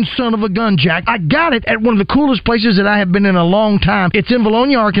racing son of a gun, Jack. I got it at one of the coolest places that I have been in a long time. It's in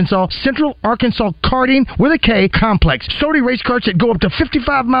Valonia, Arkansas, Central Arkansas Karting with a K Complex. Sody race karts that go up to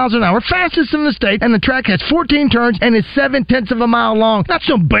 55 miles an hour, fastest in the state, and the track has 14 turns and is 0.7 of a mile long. Not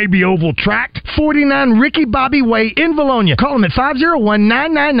some baby oval track. 49 Ricky Bobby Way in Valonia. Call them at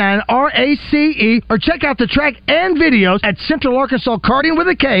 501-999-RACE or check out the track and videos at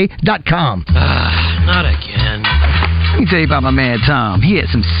CentralArkansasKartingWithAK.com. Not again. Let me tell you about my man Tom. He had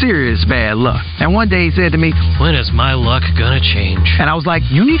some serious bad luck. And one day he said to me, "When is my luck gonna change?" And I was like,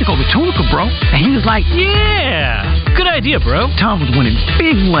 "You need to go to Tunica, bro." And he was like, "Yeah, good idea, bro." Tom was winning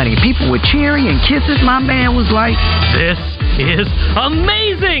big money. People were cheering and kisses. My man was like, "This is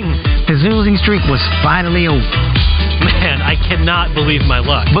amazing." His losing streak was finally over. Man, I cannot believe my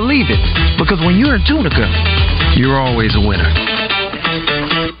luck. Believe it, because when you're in Tunica, you're always a winner.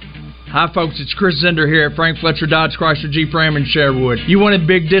 Hi, folks. It's Chris Zender here at Frank Fletcher Dodge Chrysler Jeep Ram in Sherwood. You wanted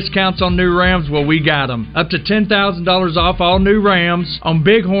big discounts on new Rams? Well, we got them. Up to $10,000 off all new Rams. On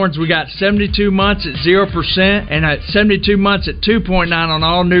Bighorns, we got 72 months at 0% and at 72 months at 2.9 on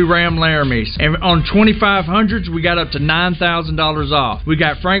all new Ram Laramies. And on 2500s, we got up to $9,000 off. We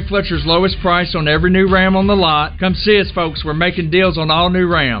got Frank Fletcher's lowest price on every new Ram on the lot. Come see us, folks. We're making deals on all new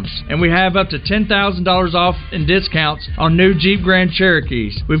Rams. And we have up to $10,000 off in discounts on new Jeep Grand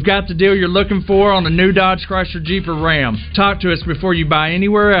Cherokees. We've got the deal you're looking for on a new Dodge Chrysler Jeep or Ram. Talk to us before you buy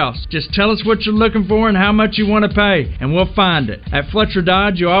anywhere else. Just tell us what you're looking for and how much you want to pay, and we'll find it. At Fletcher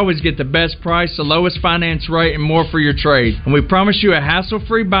Dodge, you always get the best price, the lowest finance rate, and more for your trade. And we promise you a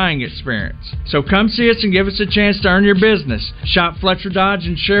hassle-free buying experience. So come see us and give us a chance to earn your business. Shop Fletcher Dodge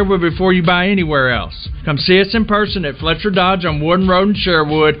in Sherwood before you buy anywhere else. Come see us in person at Fletcher Dodge on Warden Road in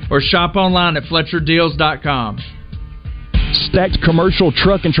Sherwood, or shop online at FletcherDeals.com. Stacked Commercial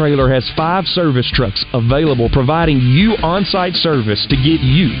Truck and Trailer has 5 service trucks available, providing you on-site service to get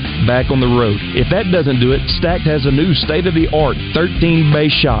you back on the road. If that doesn't do it, Stacked has a new state-of-the-art 13-bay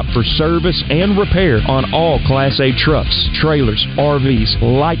shop for service and repair on all Class A trucks, trailers, RVs,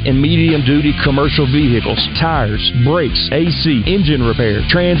 light and medium-duty commercial vehicles, tires, brakes, AC, engine repair,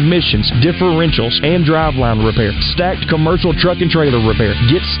 transmissions, differentials, and driveline repair. Stacked Commercial Truck and Trailer Repair.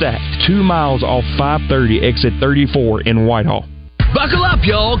 Get Stacked 2 miles off 530 exit 34 in Whitehall. Buckle up,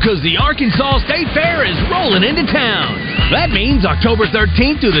 y'all, because the Arkansas State Fair is rolling into town. That means October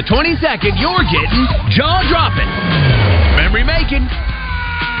 13th through the 22nd, you're getting jaw-dropping, memory-making,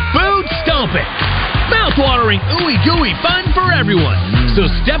 food-stomping, mouth-watering, ooey-gooey fun for everyone.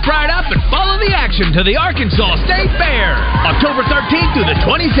 So step right up and follow the action to the Arkansas State Fair, October 13th through the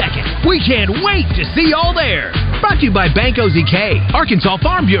 22nd. We can't wait to see y'all there. Brought to you by Bank OZK, Arkansas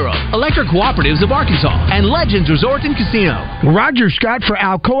Farm Bureau, Electric Cooperatives of Arkansas, and Legends Resort and Casino. Roger Scott for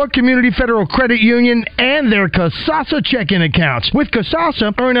Alcoa Community Federal Credit Union and their Casasa checking accounts. With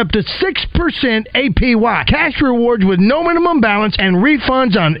Casasa, earn up to 6% APY, cash rewards with no minimum balance, and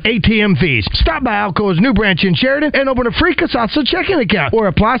refunds on ATM fees. Stop by Alcoa's new branch in Sheridan and open a free Casasa checking account or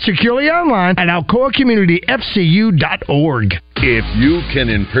apply securely online at alcoacommunityfcu.org. If you can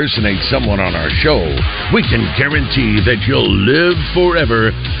impersonate someone on our show, we can guarantee that you'll live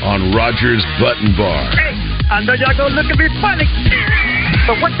forever on Roger's Button Bar. Hey, I know y'all gonna look at me funny,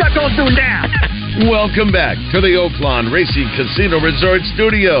 but what y'all gonna do now? Welcome back to the Oaklawn Racing Casino Resort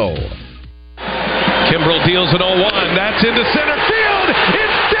Studio. Kimbrell deals an 0-1. That's into center field.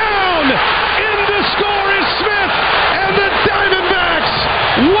 It's down. In to score is Smith, and the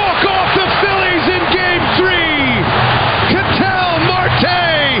Diamondbacks walk off the Phillies in Game 3.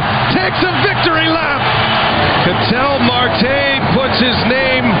 Takes a victory lap. Ketel Marte puts his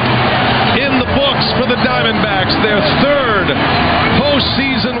name in the books for the Diamondbacks, their third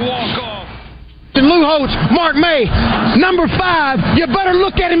postseason walk-off. Lou Holtz, Mark May, number 5. You better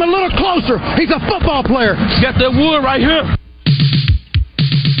look at him a little closer. He's a football player. He's got that wood right here.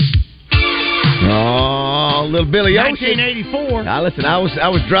 Oh, little Billy Ocean. 1984. Now listen, I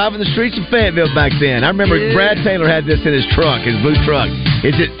was driving the streets of Fayetteville back then. I remember Brad Taylor had this in his truck, his blue truck.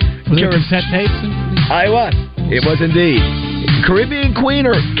 Was it cassette tapes? It was. It was indeed. Caribbean Queen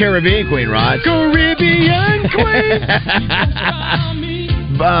or Caribbean Queen, Rod? Caribbean Queen.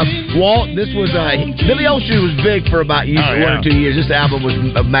 Walt, this was Billy Ocean was big for about 1 or 2 years. This album was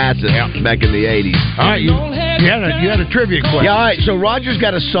massive back in the 80s. All right, you had a trivia question. Yeah, all right. So Roger's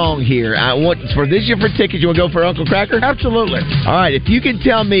got a song here. I want for this year for tickets. You want to go for Uncle Cracker? Absolutely. All right. If you can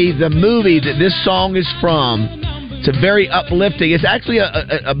tell me the movie that this song is from. It's a very uplifting. It's actually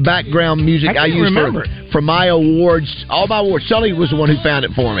a background music I use for my awards, all my awards. Sully was the one who found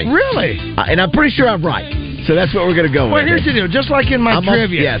it for me. Really? And I'm pretty sure I'm right. So that's what we're going to go with. Well, here's the deal. Just like in my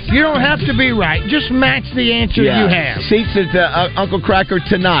trivia, you don't have to be right. Just match the answer you have. Seats at Uncle Cracker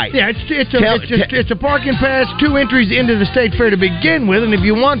tonight. Yeah, it's a parking pass, 2 entries into the State Fair to begin with, and if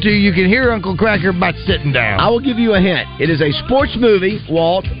you want to, you can hear Uncle Cracker by sitting down. I will give you a hint. It is a sports movie,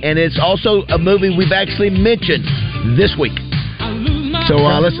 Walt, and it's also a movie we've actually mentioned this week. So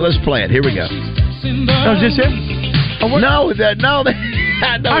let's play it. Here we go. Oh, is this it? No.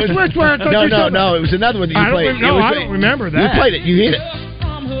 I swear I thought No, it was another one that you played. I don't remember that. You played it. You hit it.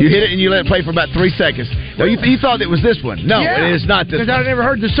 You hit it and you let it play for about 3 seconds. No, you thought it was this one. No, it is not this one. Because I never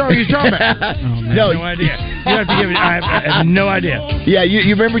heard the song you were talking about. No, I have no idea. You have to give it. I have no idea. Yeah,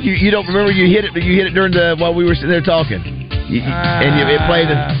 you remember? You don't remember you hit it, but you hit it during while we were sitting there talking. It played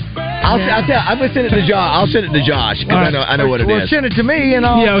it. I'm gonna send it to Josh. I'll send it to Josh because I know what it is. Well, send it to me and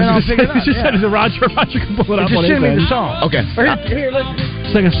I'll pick it up. Just send it to Roger. Roger can pull it up. Just send me the song. Okay. Here, let's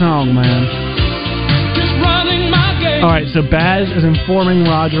sing a song, man. All right, so Baz is informing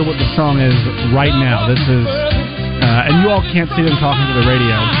Roger what the song is right now. This is, and you all can't see them talking to the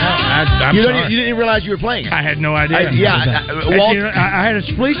radio. You didn't even realize you were playing it. I had no idea. I had a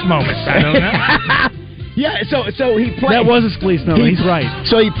spleece moment. I don't know. Yeah, so he played. That was a spleece moment. He's right.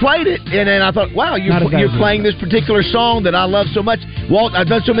 So he played it, and then I thought, wow, you're playing this particular song that I love so much. Walt, I've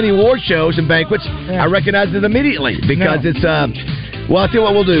done so many award shows and banquets, I recognized it immediately because it's. Well, I'll tell you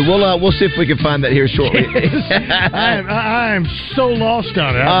what we'll do. We'll see if we can find that here shortly. I am so lost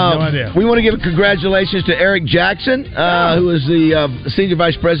on it. I have no idea. We want to give congratulations to Eric Jackson, who is the Senior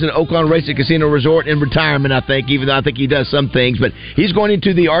Vice President of Oaklawn Racing Casino Resort in retirement, I think, even though I think he does some things. But he's going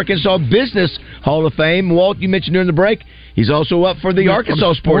into the Arkansas Business Hall of Fame. Walt, you mentioned during the break, he's also up for the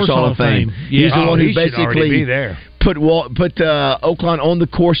Arkansas Sports Hall of Fame. He's the one who basically put Oaklawn on the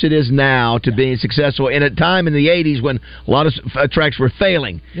course it is now to being successful in a time in the 80s when a lot of tracks were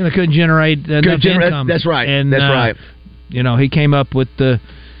failing. They couldn't generate enough income. That's right. And, that's right. He came up with the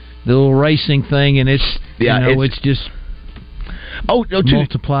little racing thing, and it's just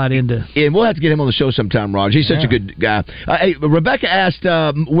multiplied into. And we'll have to get him on the show sometime, Roger. He's such a good guy. Hey, Rebecca asked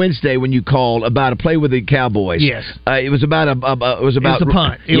Wednesday when you called about a play with the Cowboys. Yes, it was about a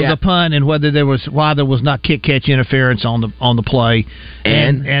punt. It was a punt, and why there was not kick catch interference on the play.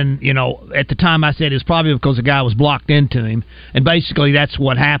 And at the time I said it's probably because the guy was blocked into him, and basically that's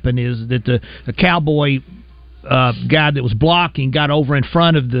what happened is that the Cowboy guy that was blocking got over in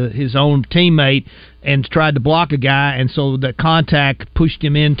front of his own teammate and tried to block a guy, and so the contact pushed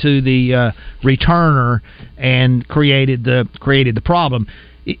him into the returner and created the problem.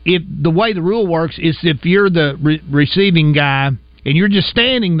 If the way the rule works is if you're the receiving guy and you're just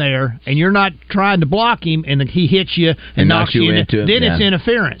standing there and you're not trying to block him and he hits you and knocks you into him, then it's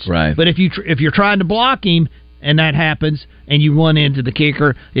interference. Right. But if you're trying to block him and that happens and you run into the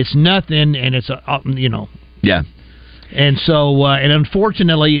kicker, it's nothing, and it's Yeah. And so, and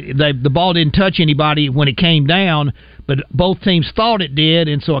unfortunately, the ball didn't touch anybody when it came down, but both teams thought it did,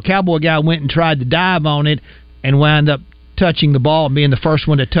 and so a Cowboy guy went and tried to dive on it and wound up touching the ball and being the first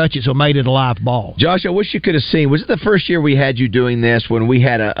one to touch it, so it made it a live ball. Josh, I wish you could have seen. Was it the first year we had you doing this when we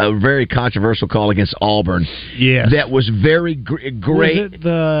had a very controversial call against Auburn? Yes. That was very great. Was it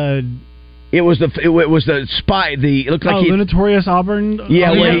the... It was the spy. It looked like Notorious Auburn.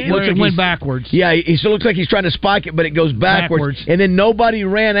 Yeah, where it went backwards. Yeah, he still looks like he's trying to spike it, but it goes backwards. And then nobody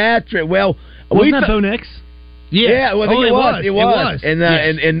ran after it. Well, wasn't that Bo Nix? Yeah, well, I think it was. And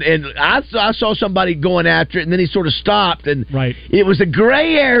Yes. I saw somebody going after it, and then he sort of stopped, and right. It was a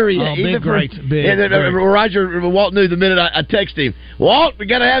gray area. Oh, big. Roger Walt knew the minute I texted him, Walt, we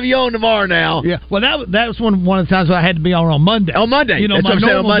got to have you on tomorrow now. Yeah, well, that was one of the times I had to be on Monday. On Monday, that's my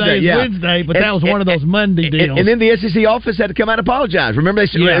normal on Monday, day is Wednesday, but that was one of those Monday deals. And then the SEC office had to come out and apologize. Remember, they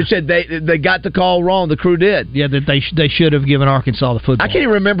said they got the call wrong. The crew did. Yeah, that they should have given Arkansas the football. I can't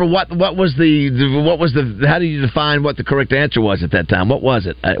even remember what was the how do you define what the correct answer was at that time? What was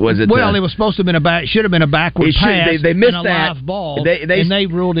it? It was supposed to have been should have been a backward pass. They missed and a that live ball, and they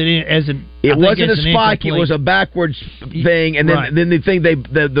ruled it in as an. It wasn't a spike; it was a backwards thing, and then the thing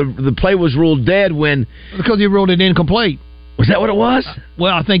the play was ruled dead because he ruled it incomplete. Was that what it was?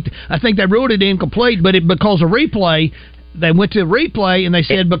 Well, I think they ruled it incomplete, but because of replay. They went to replay and they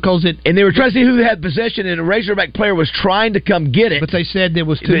said because it... And they were trying to see who had possession, and a Razorback player was trying to come get it. But they said there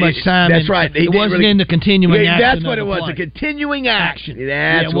was too much time. That's right. It wasn't in the continuing action. That's what it was, the continuing action.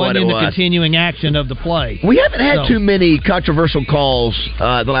 That's what it was. It wasn't in the continuing action of the play. We haven't had too many controversial calls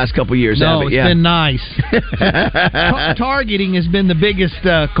the last couple of years, have we? It's been nice. Targeting has been the biggest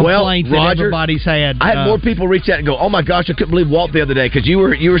complaint that everybody's had. I had more people reach out and go, oh my gosh, I couldn't believe Walt the other day, because you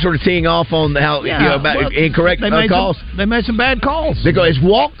were sort of teeing off on how about incorrect calls. They made some bad calls. They go, is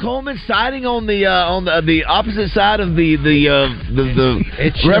Walt Coleman siding on the opposite side of the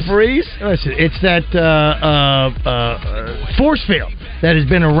referees? Listen, it's that force field that has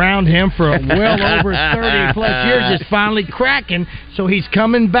been around him for well over 30 plus years is finally cracking, so he's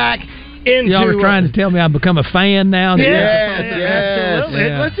coming back into... Y'all are trying to tell me I've become a fan now? Yes.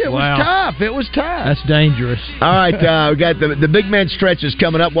 It was tough. It was tough. That's dangerous. All right, we got the big man stretches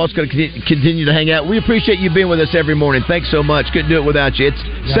coming up. Walt's going to continue to hang out. We appreciate you being with us every morning. Thanks so much. Couldn't do it without you. It's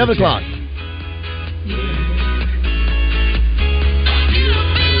 7 o'clock.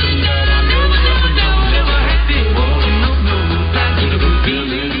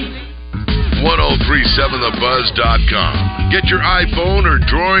 1037thebuzz.com. Get your iPhone or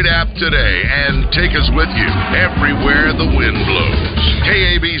Droid app today and take us with you everywhere the wind blows.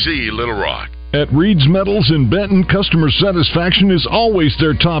 KABZ Little Rock. At Reed's Metals in Benton, customer satisfaction is always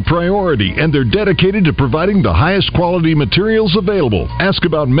their top priority, and they're dedicated to providing the highest quality materials available. Ask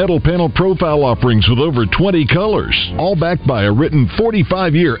about metal panel profile offerings with over 20 colors, all backed by a written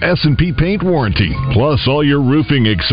 45-year S&P paint warranty. Plus, all your roofing